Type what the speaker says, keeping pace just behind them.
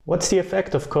What's the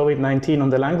effect of COVID-19 on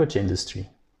the language industry?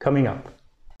 Coming up.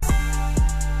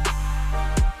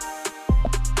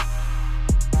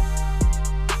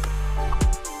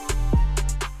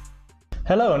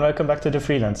 Hello and welcome back to the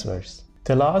Freelanceverse.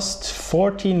 The last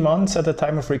 14 months at the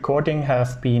time of recording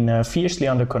have been fiercely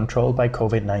under control by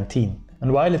COVID-19.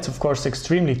 And while it's of course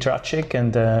extremely tragic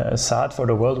and sad for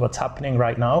the world what's happening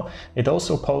right now, it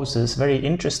also poses very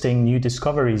interesting new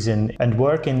discoveries and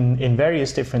work in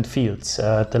various different fields,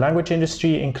 the language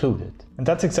industry included. And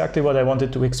that's exactly what I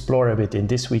wanted to explore a bit in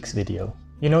this week's video.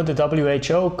 You know, the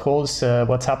WHO calls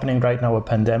what's happening right now a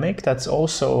pandemic. That's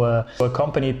also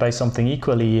accompanied by something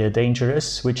equally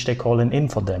dangerous, which they call an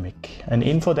infodemic. An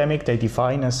infodemic they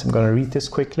define as, I'm going to read this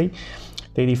quickly,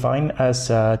 they define as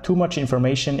too much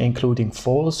information, including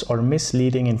false or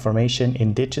misleading information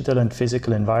in digital and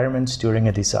physical environments during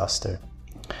a disaster.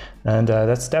 And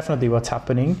that's definitely what's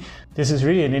happening. This is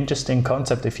really an interesting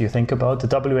concept if you think about it.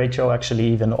 The WHO actually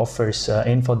even offers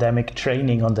infodemic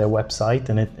training on their website,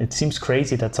 and it seems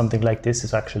crazy that something like this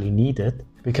is actually needed.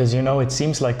 Because, you know, it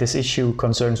seems like this issue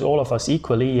concerns all of us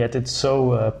equally, yet it's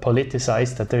so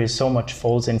politicized that there is so much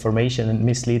false information and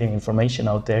misleading information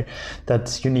out there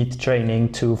that you need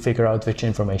training to figure out which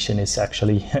information is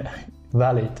actually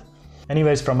valid.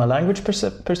 Anyways, from a language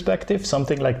perspective,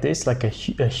 something like this, like a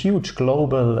huge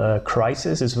global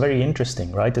crisis is very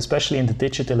interesting, right? Especially in the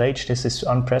digital age, this is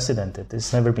unprecedented. This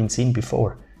has never been seen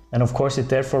before. And of course, it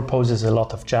therefore poses a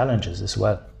lot of challenges as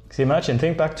well. So imagine,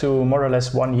 think back to more or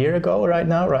less 1 year ago right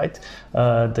now, right?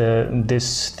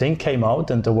 This thing came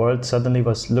out and the world suddenly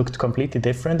looked completely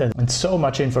different, and so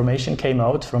much information came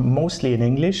out from mostly in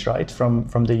English, right?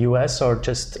 From the US or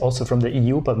just also from the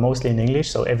EU, but mostly in English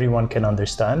so everyone can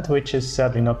understand, which is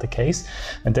sadly not the case.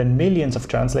 And then millions of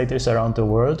translators around the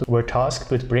world were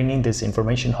tasked with bringing this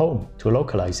information home to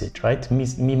localize it, right?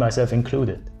 Me myself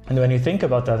included. And when you think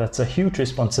about that, that's a huge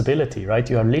responsibility, right?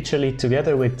 You are literally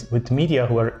together with media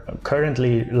who are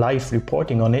currently live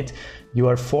reporting on it, you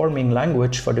are forming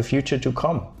language for the future to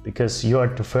come, because you are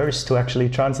the first to actually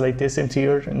translate this into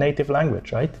your native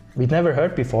language, right? We've never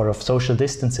heard before of social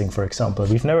distancing, for example.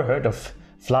 We've never heard of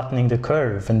flattening the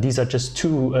curve, and these are just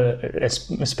two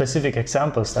specific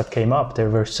examples that came up. There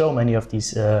were so many of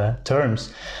these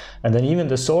terms. And then even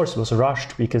the source was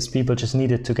rushed because people just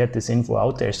needed to get this info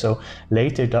out there. So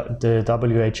later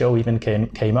the WHO even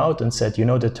came out and said, you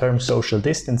know, the term social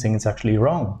distancing is actually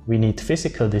wrong. We need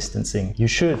physical distancing. You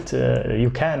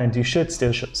can and you should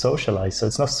still socialize. So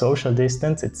it's not social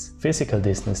distance, it's physical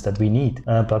distance that we need.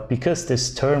 But because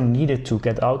this term needed to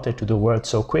get out there to the world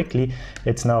so quickly,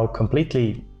 it's now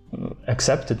completely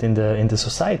accepted in the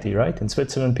society, right? In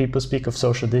Switzerland, people speak of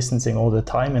social distancing all the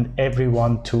time, and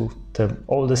everyone to the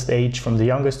oldest age, from the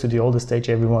youngest to the oldest age,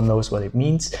 everyone knows what it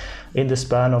means in the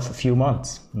span of a few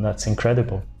months. And that's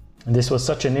incredible. And this was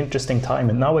such an interesting time.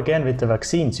 And now again with the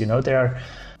vaccines, you know,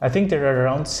 I think there are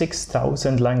around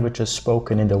 6,000 languages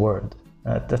spoken in the world.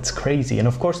 That's crazy. And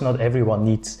of course, not everyone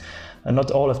needs,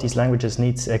 not all of these languages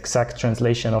needs exact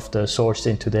translation of the source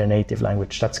into their native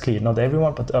language. That's clear. Not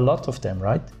everyone, but a lot of them,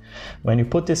 right? When you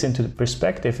put this into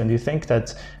perspective and you think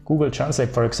that Google Translate,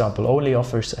 for example, only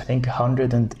offers, I think,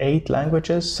 108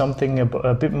 languages, something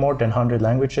a bit more than 100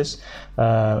 languages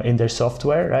in their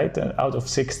software, right? And out of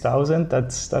 6,000,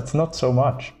 that's not so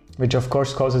much, which of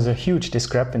course causes a huge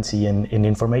discrepancy in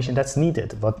information that's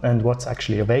needed and what's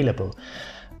actually available.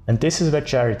 And this is where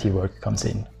charity work comes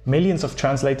in. Millions of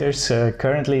translators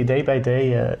currently, day by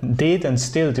day, did and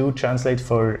still do translate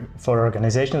for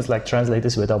organizations like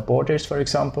Translators Without Borders, for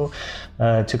example,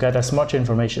 to get as much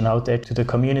information out there to the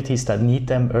communities that need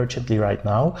them urgently right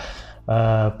now.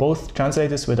 Both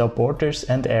Translators Without Borders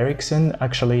and Ericsson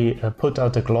actually put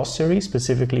out a glossary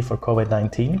specifically for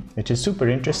COVID-19, which is super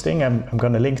interesting. I'm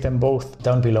going to link them both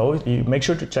down below. You make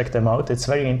sure to check them out. It's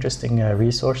very interesting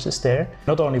resources there,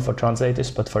 not only for translators,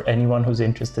 but for anyone who's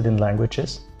interested in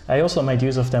languages. I also made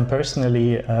use of them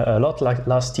personally a lot, like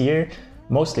last year.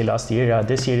 Mostly last year.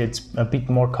 This year it's a bit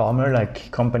more calmer, like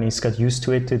companies got used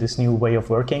to it, to this new way of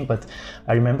working. But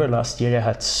I remember last year I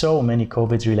had so many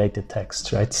COVID related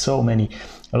texts, right? So many.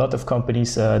 A lot of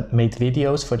companies made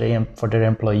videos for their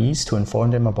employees to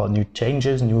inform them about new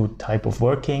changes, new type of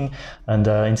working. And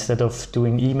instead of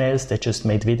doing emails, they just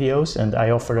made videos, and I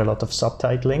offer a lot of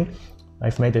subtitling.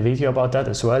 I've made a video about that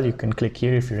as well. You can click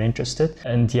here if you're interested.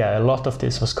 And yeah, a lot of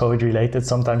this was COVID related.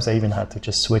 Sometimes I even had to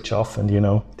just switch off and, you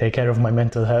know, take care of my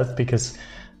mental health, because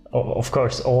of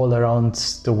course all around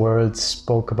the world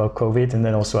spoke about COVID, and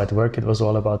then also at work it was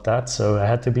all about that. So I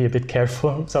had to be a bit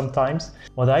careful sometimes.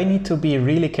 What I need to be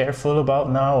really careful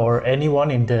about now, or anyone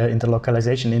in the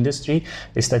localization industry,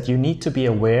 is that you need to be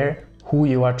aware who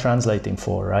you are translating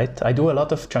for, right? I do a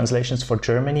lot of translations for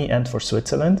Germany and for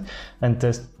Switzerland, and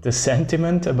the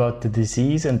sentiment about the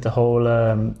disease and the whole,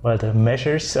 the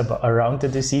measures around the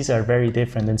disease are very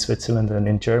different in Switzerland than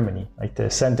in Germany. Like the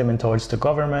sentiment towards the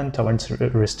government, towards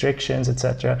restrictions,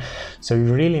 etc. So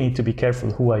you really need to be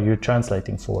careful who are you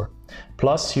translating for.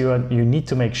 Plus, you need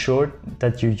to make sure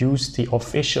that you use the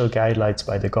official guidelines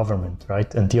by the government,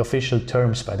 right? And the official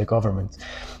terms by the government.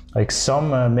 Like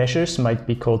some measures might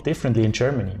be called differently in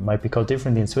Germany, might be called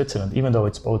differently in Switzerland, even though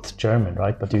it's both German,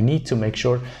 right? But you need to make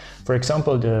sure, for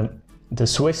example, the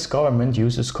Swiss government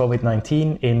uses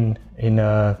COVID-19 in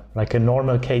like a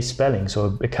normal case spelling,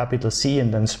 so a capital C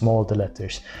and then small the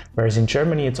letters. Whereas in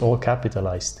Germany, it's all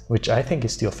capitalized, which I think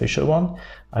is the official one.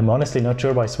 I'm honestly not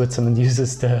sure why Switzerland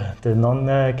uses the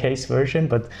non-case version,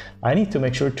 but I need to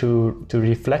make sure to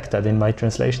reflect that in my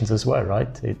translations as well,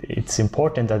 right? It's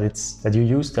important that you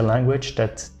use the language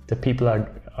that the people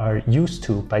are used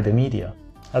to by the media.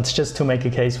 That's just to make a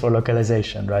case for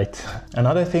localization, right?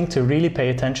 Another thing to really pay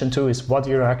attention to is what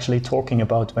you're actually talking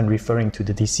about when referring to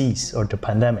the disease or the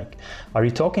pandemic. Are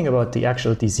you talking about the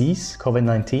actual disease,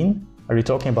 COVID-19? Are you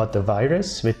talking about the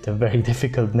virus with the very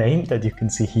difficult name that you can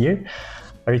see here?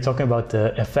 Are you talking about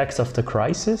the effects of the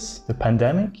crisis, the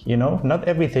pandemic? You know, not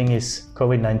everything is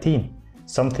COVID-19.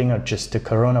 Something are just the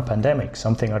corona pandemic,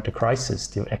 something are the crisis,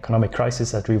 the economic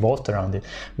crisis that revolved around it.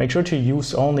 Make sure to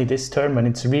use only this term when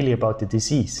it's really about the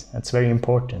disease. That's very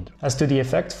important. As to the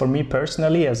effect, for me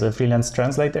personally, as a freelance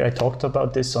translator, I talked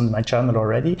about this on my channel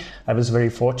already. I was very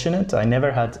fortunate. I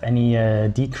never had any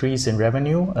decrease in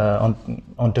revenue.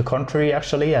 On the contrary,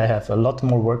 actually, I have a lot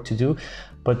more work to do.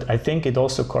 But I think it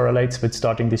also correlates with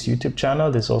starting this YouTube channel.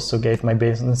 This also gave my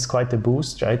business quite a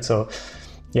boost, right? So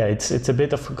yeah, it's a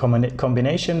bit of a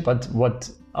combination, but what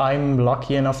I'm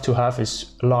lucky enough to have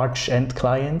is large end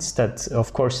clients that,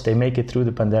 of course, they make it through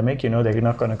the pandemic. You know, they're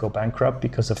not going to go bankrupt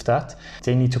because of that.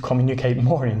 They need to communicate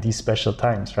more in these special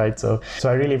times, right? So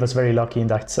I really was very lucky in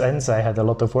that sense. I had a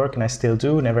lot of work and I still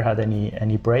do, never had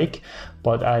any break.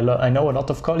 But I know a lot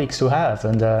of colleagues who have,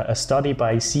 and a study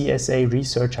by CSA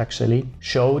Research actually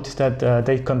showed that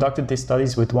they conducted these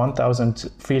studies with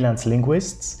 1,000 freelance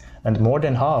linguists, and more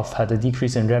than half had a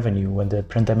decrease in revenue when the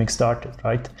pandemic started,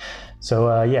 right?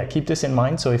 So yeah, keep this in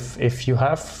mind. So if you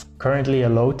have currently a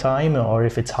low time, or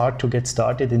if it's hard to get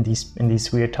started in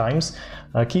these weird times,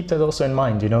 keep that also in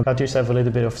mind. You know, cut yourself a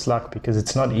little bit of slack, because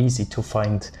it's not easy to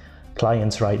find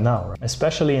clients right now.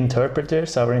 Especially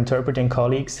interpreters, our interpreting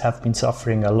colleagues have been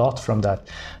suffering a lot from that.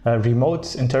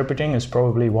 Remote interpreting is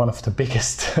probably one of the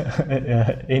biggest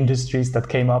industries that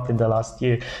came up in the last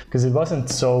year, because it wasn't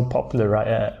so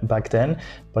popular back then,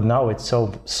 but now it's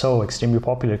so extremely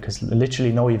popular because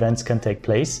literally no events can take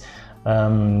place.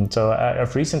 So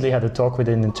I've recently had a talk with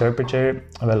an interpreter.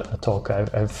 Well,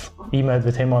 I've emailed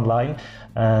with him online,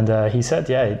 and he said,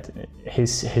 yeah,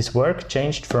 his work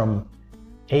changed from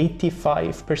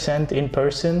 85% in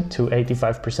person to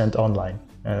 85% online.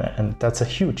 And that's a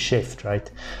huge shift, right?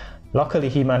 Luckily,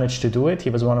 he managed to do it. He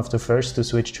was one of the first to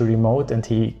switch to remote, and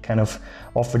he kind of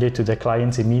offered it to the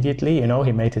clients immediately. You know,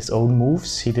 he made his own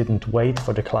moves. He didn't wait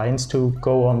for the clients to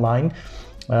go online,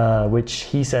 which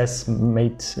he says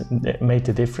made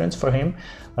the difference for him.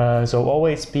 So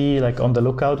always be like on the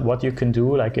lookout what you can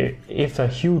do. Like if a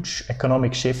huge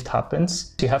economic shift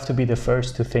happens, you have to be the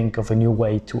first to think of a new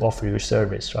way to offer your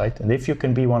service, right? And if you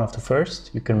can be one of the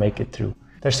first, you can make it through.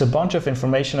 There's a bunch of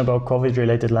information about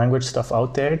COVID-related language stuff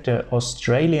out there. The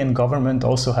Australian government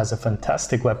also has a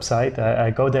fantastic website. I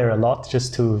go there a lot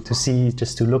just to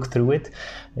look through it.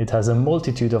 It has a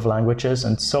multitude of languages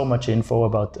and so much info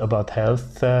about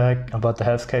health, about the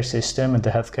healthcare system and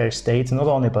the healthcare state, not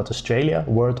only about Australia,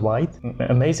 worldwide.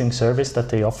 Amazing service that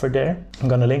they offer there. I'm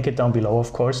gonna link it down below,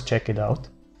 of course, check it out.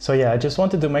 So yeah, I just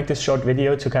wanted to make this short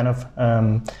video to kind of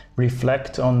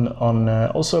reflect on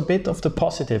also a bit of the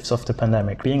positives of the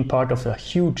pandemic. Being part of a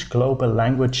huge global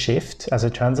language shift as a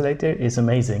translator is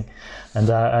amazing. And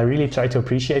I really try to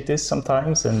appreciate this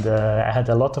sometimes. And I had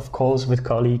a lot of calls with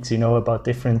colleagues, you know, about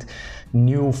different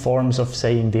new forms of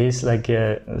saying this. Like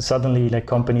suddenly like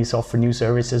companies offer new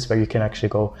services where you can actually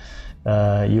go,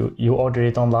 you order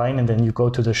it online and then you go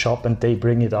to the shop and they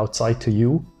bring it outside to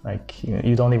you. Like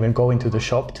you don't even go into the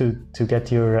shop to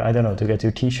get your, I don't know, to get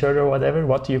your t-shirt or whatever.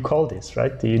 What do you call this,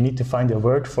 right? You need to find a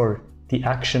word for the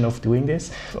action of doing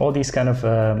this. All these kind of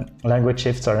language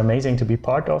shifts are amazing to be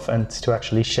part of and to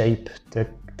actually shape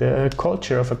the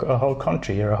culture of a whole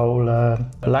country or a whole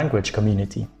language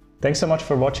community. Thanks so much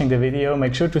for watching the video.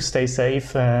 Make sure to stay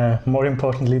safe, more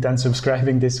importantly than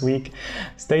subscribing this week.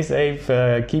 Stay safe,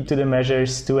 keep to the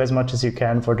measures, do as much as you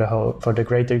can for the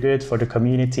greater good, for the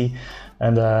community.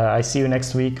 And I see you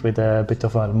next week with a bit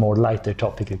of a more lighter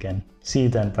topic again. See you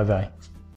then. Bye bye.